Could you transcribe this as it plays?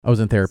I was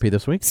in therapy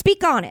this week.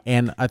 Speak on it.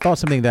 And I thought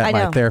something that I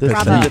my know. therapist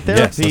Bravo. said.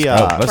 Yes, let's go.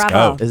 Let's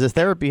Bravo. go. Is this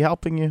therapy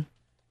helping you?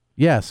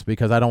 Yes,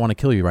 because I don't want to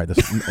kill you right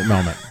this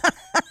moment.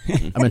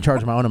 I'm in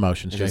charge of my own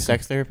emotions, Is it Jason.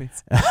 sex therapy?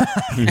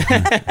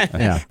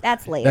 Yeah.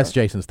 That's later. That's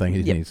Jason's thing.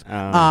 He needs.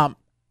 Um,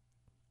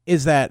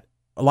 Is that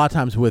a lot of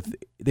times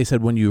they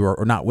said when you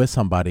are not with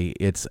somebody,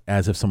 it's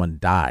as if someone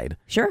died.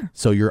 Sure.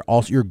 So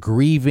you're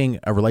grieving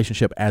a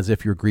relationship as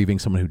if you're grieving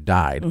someone who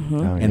died.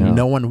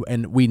 Mm-hmm.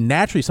 And we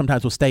naturally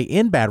sometimes will stay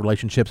in bad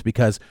relationships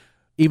because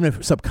even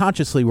if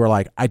subconsciously we're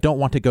like, I don't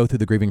want to go through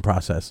the grieving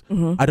process.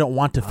 Mm-hmm. I don't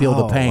want to feel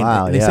the pain.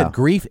 Wow, and they said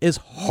grief is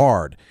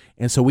hard.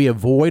 And so we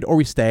avoid or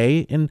we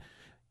stay, and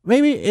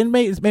maybe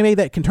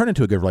that can turn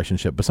into a good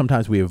relationship, but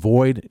sometimes we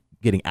avoid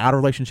getting out of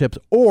relationships,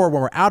 or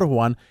when we're out of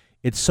one,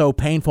 it's so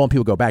painful and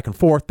people go back and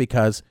forth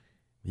because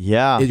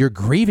you're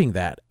grieving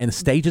that. And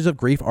stages of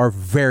grief are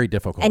very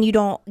difficult. And you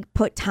don't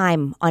put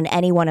time on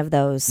any one of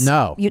those.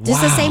 No.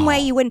 Just the same way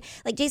you wouldn't.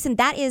 Like, Jason,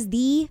 that is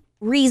the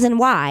reason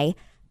why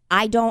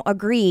I don't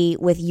agree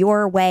with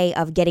your way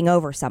of getting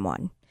over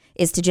someone,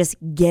 is to just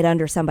get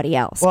under somebody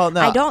else. Well,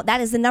 no. I don't. That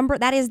is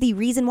the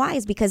reason why,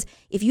 is because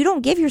if you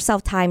don't give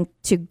yourself time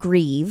to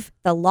grieve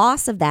the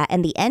loss of that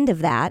and the end of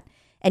that,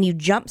 and you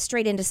jump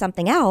straight into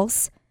something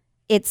else,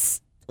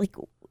 it's like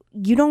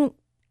you're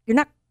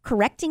not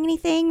correcting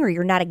anything, or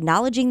you're not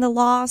acknowledging the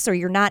loss, or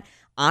you're not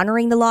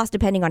honoring the loss,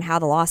 depending on how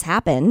the loss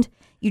happened.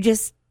 You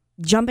just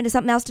jump into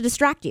something else to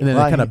distract you. And then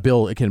it kind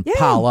of it can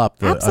pile up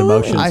the absolutely.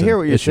 emotions. I hear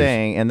what you're issues.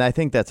 saying, and I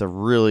think that's a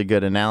really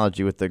good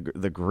analogy with the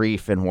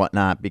grief and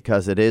whatnot,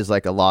 because it is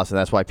like a loss, and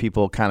that's why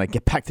people kind of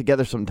get back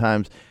together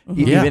sometimes,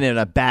 even in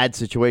a bad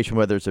situation,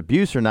 whether it's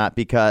abuse or not,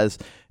 because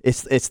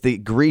it's the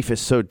grief is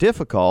so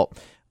difficult.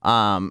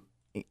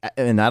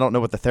 And I don't know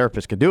what the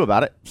therapist could do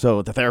about it.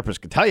 So the therapist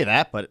could tell you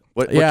that, but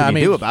what can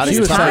you do about it? She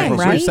was time,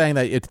 right? saying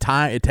that it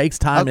takes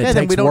time. Okay, and it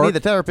then takes we don't work. need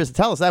the therapist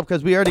to tell us that,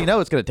 because we already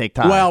know it's going to take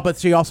time. Well,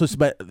 but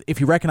if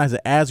you recognize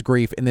it as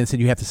grief, and then said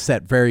you have to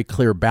set very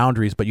clear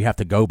boundaries, but you have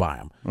to go by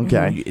them.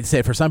 Okay. It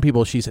said for some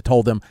people, she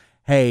told them,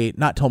 hey,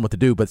 not told them what to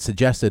do, but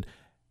suggested,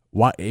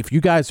 if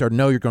you guys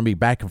know you're going to be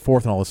back and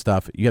forth and all this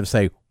stuff, you have to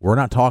say, we're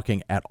not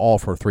talking at all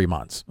for 3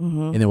 months,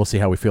 and then we'll see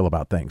how we feel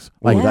about things.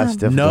 Like that's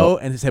difficult. No,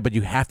 and they said, but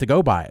you have to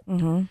go by it.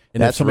 And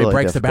That's if somebody really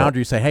breaks difficult. the boundary,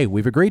 you say, hey,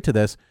 we've agreed to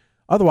this.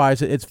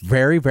 Otherwise, it's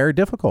very, very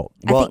difficult.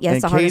 I think that's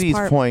and the hardest Katie's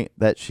part. point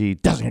that she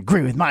doesn't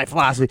agree with my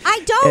philosophy.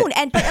 I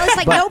don't, but it's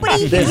like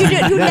nobody there's- who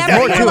there's never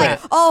more you're to like,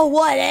 it. oh,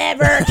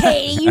 whatever,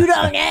 Katie, you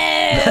don't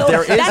know.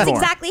 There is That's more.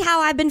 exactly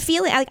how I've been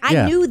feeling. Like,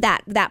 Yeah. I knew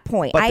that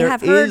point. But I there have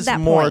heard is that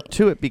more point.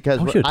 to it, because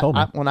Oh, you should've told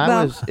me. when I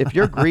Well, was, if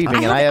you're grieving,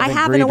 and I I have been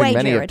have in a grieving way,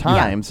 many Jared. of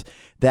times,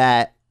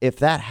 that if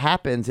that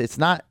happens, it's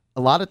not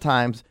a lot of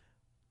times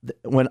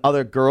when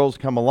other girls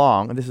come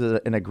along, and this is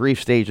in a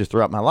grief stages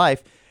throughout my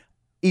life,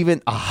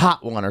 even a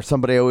hot one or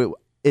somebody,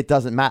 it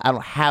doesn't matter.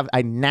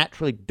 I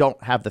naturally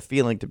don't have the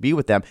feeling to be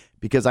with them,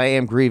 because I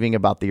am grieving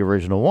about the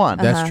original one.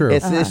 That's true.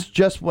 It's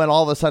just when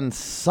all of a sudden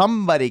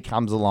somebody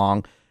comes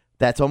along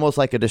that's almost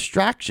like a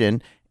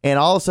distraction, and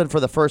all of a sudden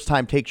for the first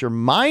time takes your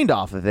mind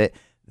off of it,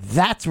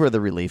 that's where the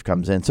relief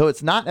comes in. So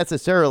it's not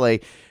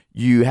necessarily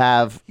you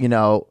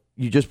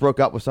just broke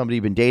up with somebody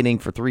you've been dating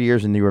for 3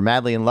 years and you were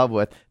madly in love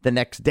with. The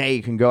next day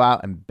you can go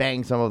out and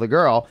bang some other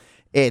girl.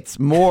 It's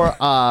more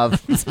of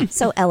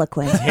So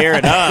eloquent. Tear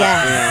it up.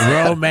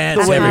 Yes. Romance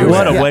What a everywhere.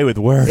 What a way with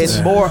words.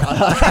 it's more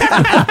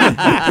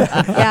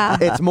Yeah.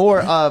 it's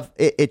more of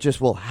it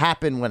just will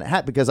happen when it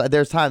happens, because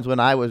there's times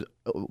when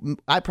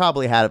I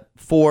probably had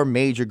 4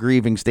 major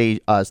grieving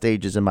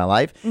stages in my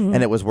life,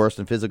 and it was worse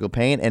than physical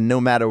pain, and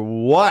no matter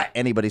what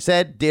anybody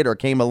said, did, or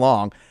came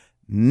along,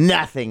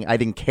 nothing I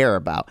didn't care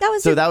about. That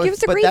was so your- that was it was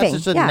the but grieving. that's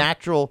just a Yeah.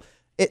 natural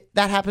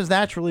that happens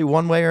naturally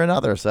one way or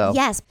another. So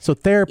Yes. So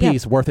therapy Yeah.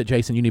 is worth it,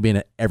 Jason. You need to be in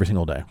it every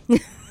single day.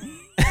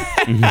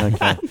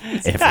 okay.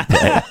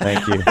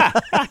 Thank you.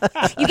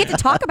 You get to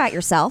talk about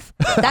yourself.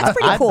 That's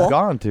pretty cool. I've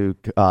gone to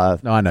No, I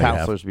know you have.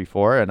 counselors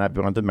before, and I've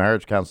gone to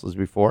marriage counselors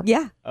before.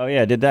 Yeah. Oh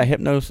yeah, did that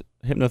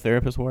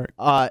hypnotherapist work?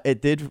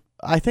 It did,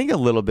 I think, a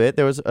little bit.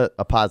 There was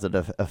a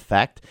positive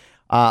effect.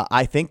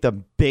 I think the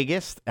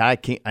biggest, and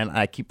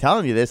I keep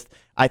telling you this,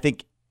 I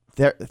think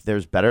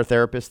there's better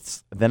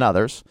therapists than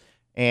others.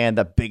 And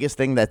the biggest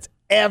thing that's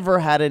ever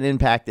had an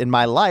impact in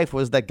my life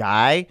was the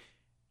guy,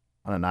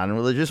 on a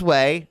non-religious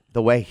way,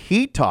 the way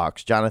he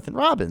talks, Jonathan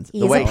Robbins.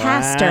 He's the way a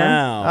pastor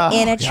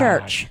in a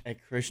church. A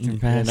Christian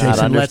Not pastor. Jason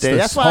lets understand. the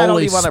That's why I don't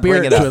Holy even want to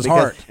bring it Spirit up, to his because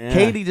heart. Yeah.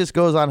 Katie just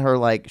goes on her,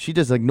 like, she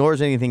just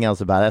ignores anything else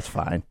about it. That's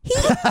fine.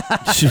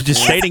 She's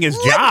just stating his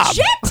job.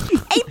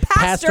 Legit a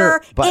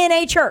pastor but- in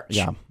a church.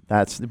 Yeah,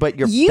 but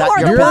You you're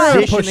are the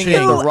one positioning it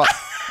who- the wrong.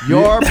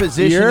 You're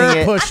positioning You're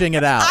it. pushing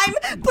it out.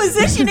 I'm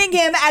positioning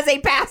him as a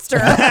pastor.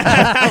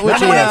 Which,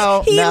 he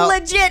now,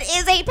 legit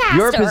is a pastor.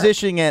 you're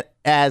positioning it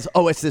as,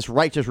 it's this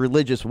righteous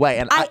religious way,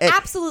 and I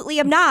absolutely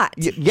am not.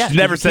 yes, She's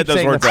never you said keep those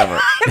saying words the- ever.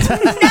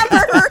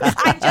 Never.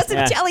 I just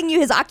am telling you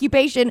his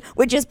occupation,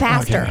 which is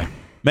pastor.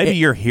 Maybe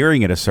you're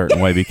hearing it a certain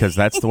way because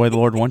that's the way the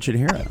Lord wants you to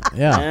hear it.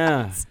 Yeah.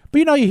 Yeah.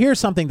 But you hear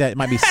something that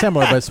might be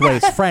similar, but it's the way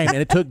it's framed. And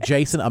it took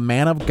Jason, a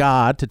man of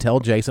God, to tell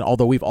Jason,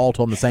 although we've all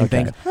told him the same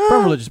things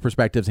from religious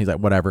perspectives. And he's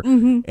like, whatever.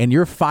 And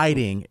you're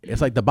fighting.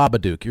 It's like the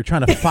Babadook. You're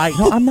trying to fight.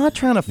 No, I'm not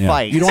trying to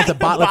fight. You don't want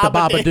to let the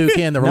Babadook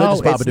in, the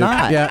religious no, Babadook. it's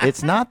not. Yeah.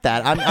 It's not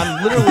that.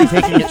 I'm literally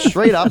taking it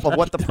straight up of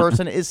what the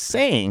person is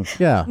saying.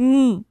 Yeah.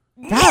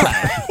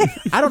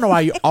 I don't know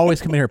why you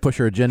always come in here and push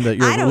your agenda,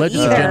 your I don't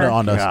religious either. agenda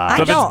on us. I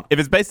So don't. if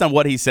it's based on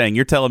what he's saying,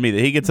 you're telling me that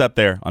he gets up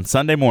there on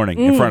Sunday morning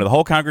in front of the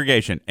whole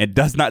congregation and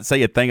does not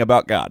say a thing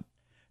about God.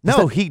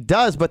 No, he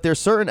does, but there's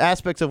certain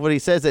aspects of what he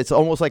says that's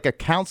almost like a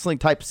counseling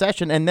type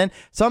session, and then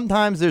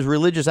sometimes there's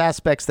religious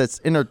aspects that's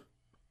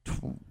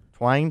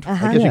intertwined,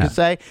 I guess you could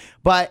say.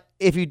 But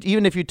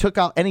even if you took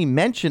out any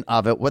mention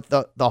of it, what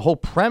the whole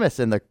premise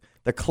and the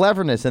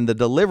cleverness and the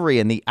delivery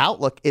and the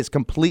outlook is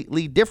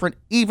completely different,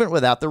 even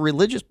without the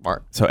religious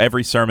part. So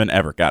every sermon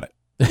ever. Got it.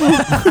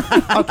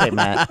 Okay,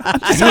 Matt.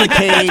 You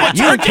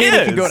and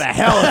Katie can go to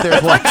hell if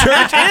there's one.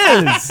 Church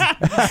is.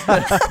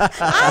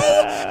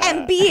 I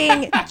am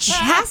being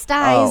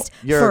chastised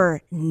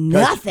for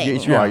nothing.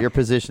 Yes, you are. You're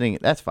positioning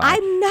it. That's fine.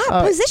 I'm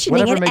not positioning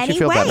whatever it makes you any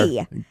feel better.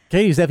 way.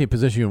 Katie's definitely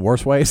positioned you in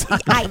worse ways.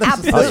 I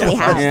absolutely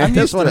have. I'm used to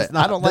This it. one is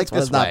I don't like this this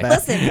one is not way. bad.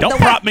 Listen, Don't the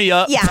prop way- me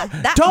up. Yeah.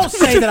 That, Don't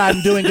say that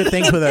I'm doing good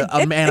things with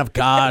a man of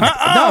God.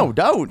 No,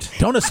 don't.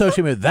 Don't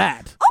associate me with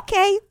that.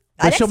 Okay.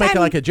 But Next she'll make it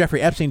time- like a Jeffrey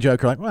Epstein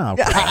joke. You're like, wow.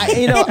 I'm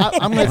going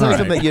to tell you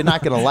something that you're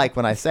not going to like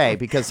when I say,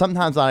 because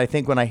sometimes I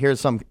think when I hear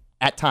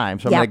at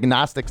times, from an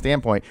agnostic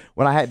standpoint,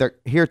 when I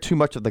hear too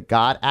much of the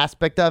God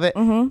aspect of it,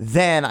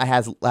 then I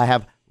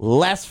have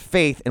less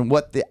faith in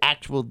what the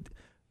actual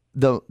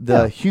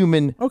the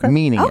human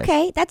meaning is.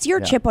 Okay, that's your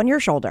chip on your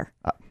shoulder.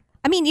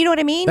 I mean, you know what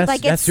I mean? That's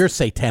it's your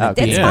satanic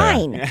It's demon.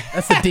 fine.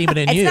 That's the demon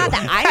in It's you. not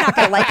that I'm not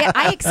going to like it.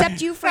 I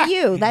accept you for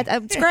you.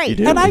 That's great.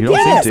 do. And I You get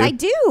don't it. Yes, seem to. I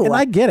do. And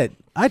I get it.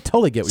 I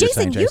totally get what you're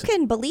saying, Jason, you Jason.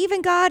 can believe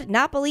in God,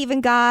 not believe in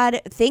God.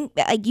 Think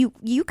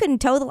you can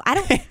totally. I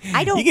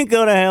don't. You can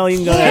go to hell. You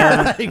can go to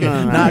care. hell. You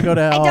can not go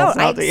to hell. I don't.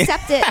 I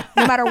accept it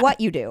no matter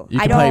what you do. You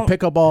I can play don't.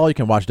 pickleball. You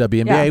can watch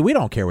WNBA. Yeah. We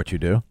don't care what you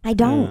do. I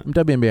don't.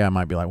 WNBA, I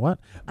might be like, what?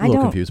 I'm I a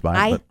little don't. confused by it.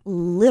 I But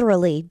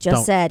literally just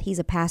Don't. said he's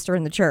a pastor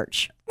in the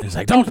church. he's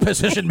like, don't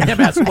position him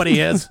as what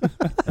he is.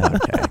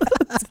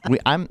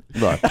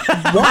 Look.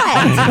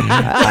 What?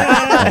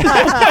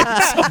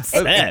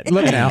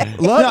 Look now.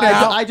 Look No,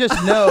 now. I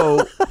just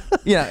know.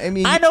 I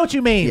mean, I know what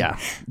you mean. Yeah.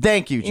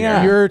 Thank you,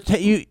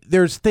 Jerry.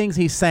 There's things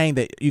he's saying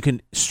that you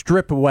can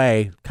strip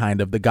away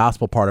kind of the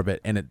gospel part of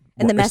it, and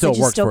And the it message is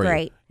works still for you.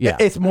 great. Yeah.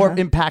 It's more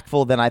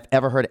impactful than I've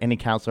ever heard any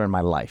counselor in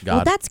my life. God.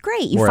 Well, that's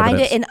great. You More find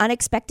evidence. it in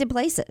unexpected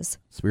places.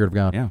 Spirit of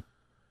God. Yeah.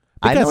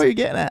 I know Because- what you're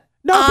getting at.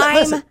 No, but I'm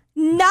listen,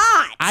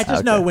 not. I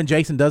just know when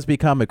Jason does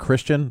become a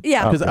Christian.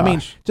 Yeah. Because Oh, I mean,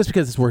 gosh. just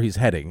because it's where he's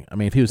heading. I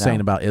mean, if he was saying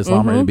about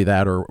Islam, or it'd be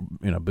that, or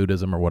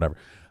Buddhism, or whatever.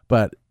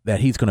 But that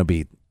he's going to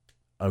be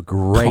a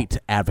great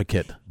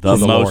advocate. The for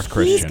the most Lord.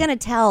 Christian. He's going to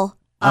tell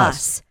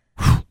us.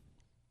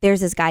 There's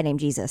this guy named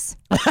Jesus.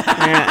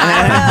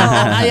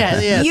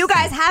 Yes. You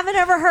guys haven't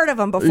ever heard of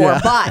him before,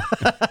 but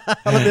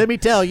Let me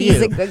tell you.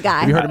 he's a good guy.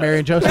 Have you heard of Mary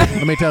and Joseph?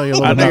 Let me tell you a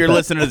little I bit know about you're that.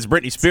 listening to this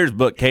Britney Spears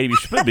book, Katie. You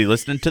should be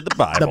listening to the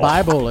Bible. The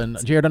Bible,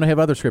 and Jared, I know you have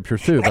other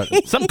scriptures too, but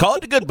Some call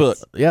it the good book.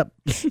 yep.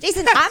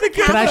 Jason, I'm a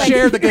Catholic. Can I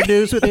share the good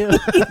news with you?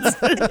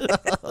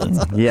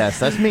 Yes,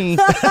 that's me.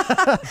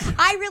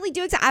 I really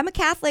do. I'm a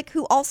Catholic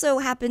who also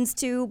happens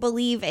to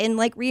believe in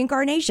like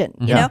reincarnation.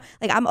 You know,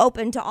 like I'm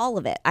open to all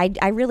of it.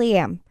 I really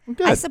am.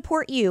 Good. I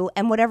support you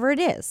and whatever it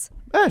is.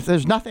 Yes,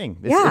 there's nothing.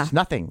 Yeah. It's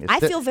nothing. I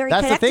feel very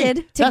that's the thing.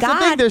 connected to That's the thing.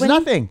 God There's when-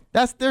 nothing.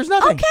 There's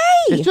nothing. Okay.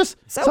 It's just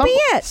So be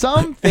it.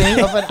 something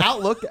of an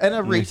outlook and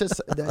a reason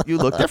that you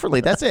look differently.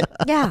 That's it.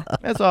 Yeah.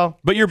 That's all.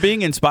 But you're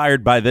being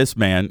inspired by this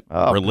man,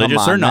 Oh, religious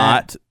come on, or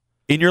not,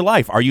 in your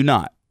life. Are you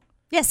not?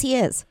 Yes, he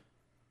is.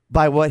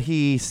 By what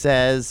he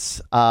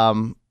says.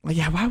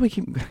 Why we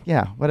keep?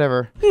 Yeah,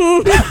 whatever.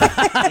 You're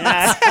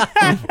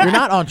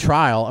not on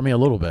trial. I mean, a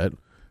little bit.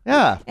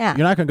 Yeah. Yeah.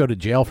 You're not going to go to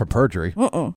jail for perjury. Mm-mm.